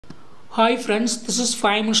Hi friends, this is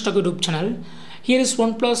 5 Minutes Tech YouTube channel. Here is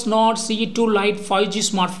Oneplus Nord CE2 Lite 5G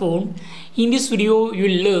smartphone. In this video, you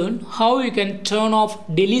will learn how you can turn off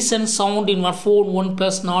deletion sound in your phone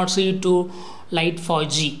Oneplus Nord CE2 Lite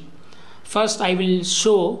 5G. First, I will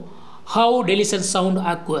show how deletion sound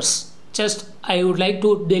occurs. Just I would like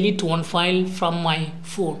to delete one file from my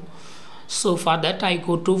phone. So for that, I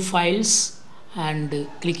go to Files and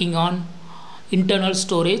clicking on Internal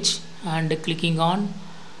Storage and clicking on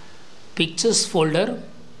Pictures folder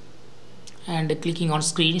and clicking on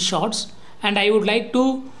Screenshots, and I would like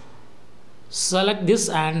to select this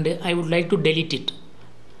and I would like to delete it.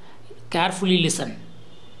 Carefully listen.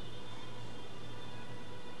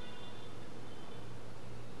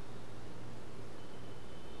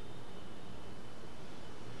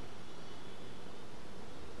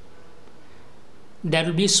 There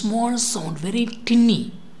will be small sound, very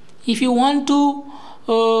tinny. If you want to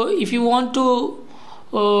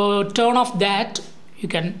turn off that, you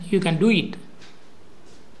can do it.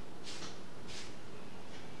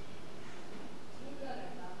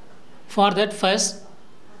 For that, first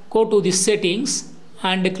go to the settings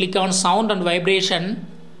and click on sound and vibration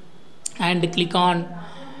and click on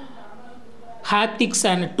haptics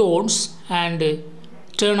and tones and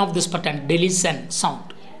turn off this button, deletion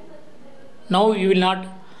sound. Now you will not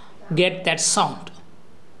get that sound.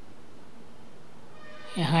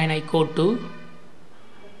 And I go to,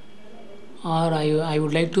 or I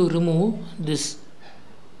would like to remove this.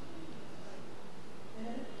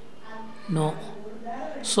 No.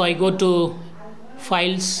 So I go to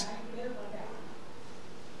Files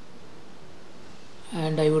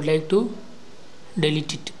and I would like to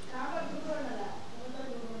delete it.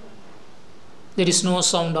 There is no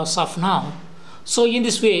sound as of now. So in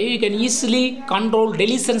this way, you can easily control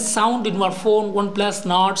deletion sound in your phone Oneplus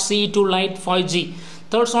Nord CE2 Lite 5G.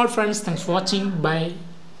 That's all friends. Thanks for watching. Bye.